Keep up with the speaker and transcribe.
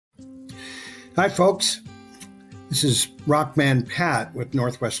Hi folks, this is Rockman Pat with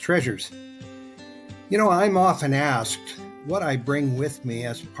Northwest Treasures. You know, I'm often asked what I bring with me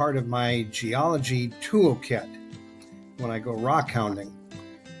as part of my geology toolkit when I go rock hounding.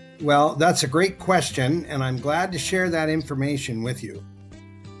 Well, that's a great question, and I'm glad to share that information with you.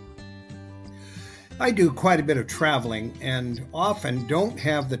 I do quite a bit of traveling and often don't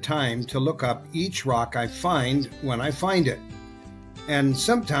have the time to look up each rock I find when I find it. And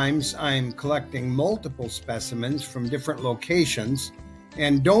sometimes I'm collecting multiple specimens from different locations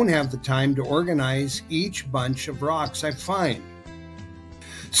and don't have the time to organize each bunch of rocks I find.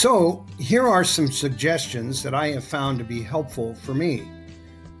 So here are some suggestions that I have found to be helpful for me.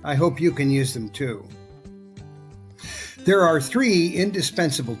 I hope you can use them too. There are 3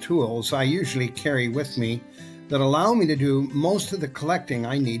 indispensable tools I usually carry with me that allow me to do most of the collecting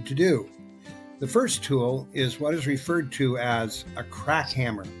I need to do. The first tool is what is referred to as a crack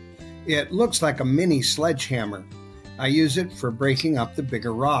hammer. It looks like a mini sledgehammer. I use it for breaking up the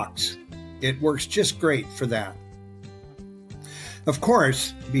bigger rocks. It works just great for that. Of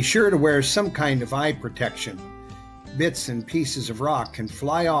course, be sure to wear some kind of eye protection. Bits and pieces of rock can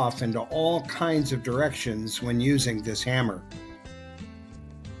fly off into all kinds of directions when using this hammer.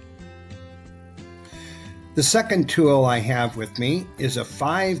 The second tool I have with me is a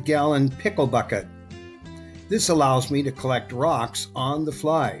 5-gallon pickle bucket. This allows me to collect rocks on the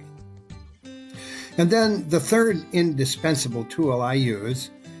fly. And then the third indispensable tool I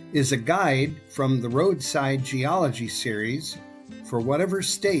use is a guide from the Roadside Geology series for whatever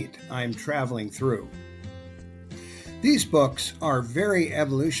state I'm traveling through. These books are very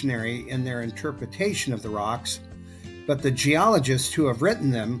evolutionary in their interpretation of the rocks, but the geologists who have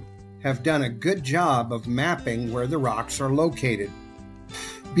written them have done a good job of mapping where the rocks are located.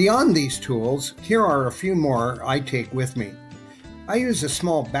 Beyond these tools, here are a few more I take with me. I use a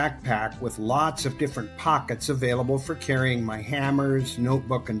small backpack with lots of different pockets available for carrying my hammers,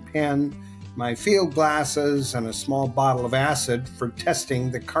 notebook and pen, my field glasses, and a small bottle of acid for testing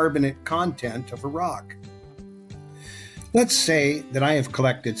the carbonate content of a rock. Let's say that I have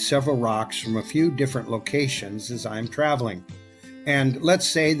collected several rocks from a few different locations as I'm traveling. And let's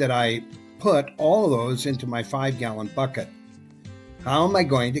say that I put all of those into my 5-gallon bucket. How am I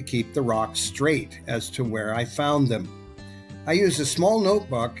going to keep the rocks straight as to where I found them? I use a small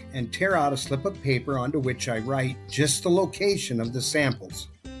notebook and tear out a slip of paper onto which I write just the location of the samples.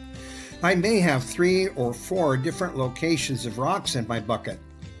 I may have 3 or 4 different locations of rocks in my bucket.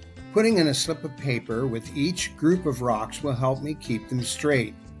 Putting in a slip of paper with each group of rocks will help me keep them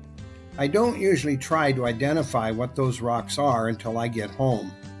straight. I don't usually try to identify what those rocks are until I get home.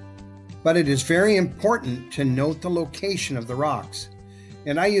 But it is very important to note the location of the rocks,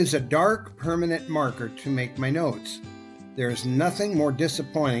 and I use a dark permanent marker to make my notes. There is nothing more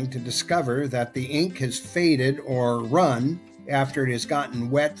disappointing to discover that the ink has faded or run after it has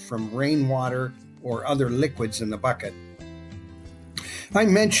gotten wet from rainwater or other liquids in the bucket. I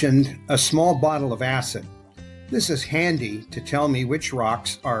mentioned a small bottle of acid. This is handy to tell me which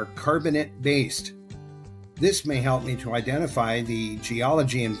rocks are carbonate-based. This may help me to identify the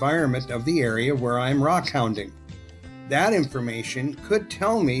geology environment of the area where I'm rock hounding. That information could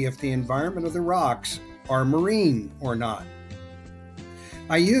tell me if the environment of the rocks are marine or not.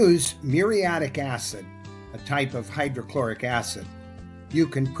 I use muriatic acid, a type of hydrochloric acid. You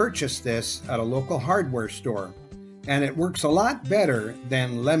can purchase this at a local hardware store, and it works a lot better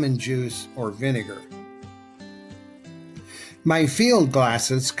than lemon juice or vinegar. My field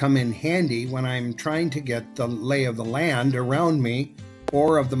glasses come in handy when I'm trying to get the lay of the land around me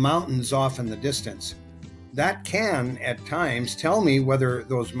or of the mountains off in the distance. That can, at times, tell me whether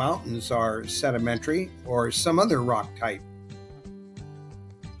those mountains are sedimentary or some other rock type.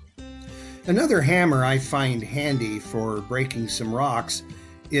 Another hammer I find handy for breaking some rocks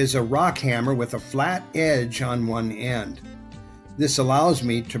is a rock hammer with a flat edge on one end. This allows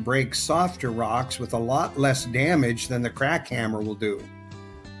me to break softer rocks with a lot less damage than the crack hammer will do.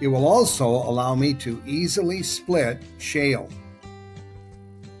 It will also allow me to easily split shale.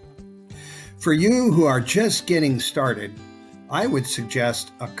 For you who are just getting started, I would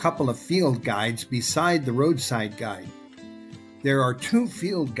suggest a couple of field guides beside the roadside guide. There are 2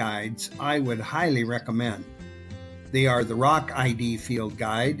 field guides I would highly recommend. They are the Rock ID Field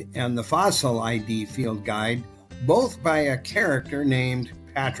Guide and the Fossil ID Field Guide, both by a character named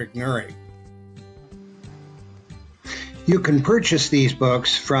Patrick Nuri. You can purchase these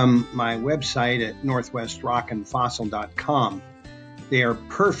books from my website at northwestrockandfossil.com. They are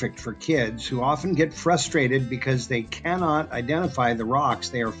perfect for kids who often get frustrated because they cannot identify the rocks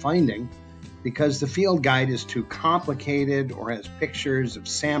they are finding because the field guide is too complicated or has pictures of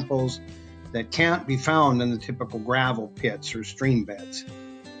samples that can't be found in the typical gravel pits or stream beds.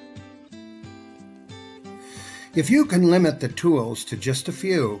 If you can limit the tools to just a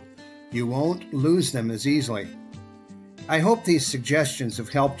few, you won't lose them as easily. I hope these suggestions have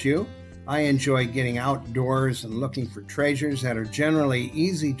helped you. I enjoy getting outdoors and looking for treasures that are generally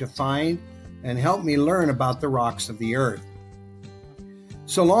easy to find and help me learn about the rocks of the earth.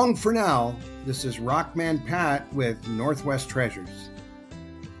 So long for now. This is Rockman Pat with Northwest Treasures.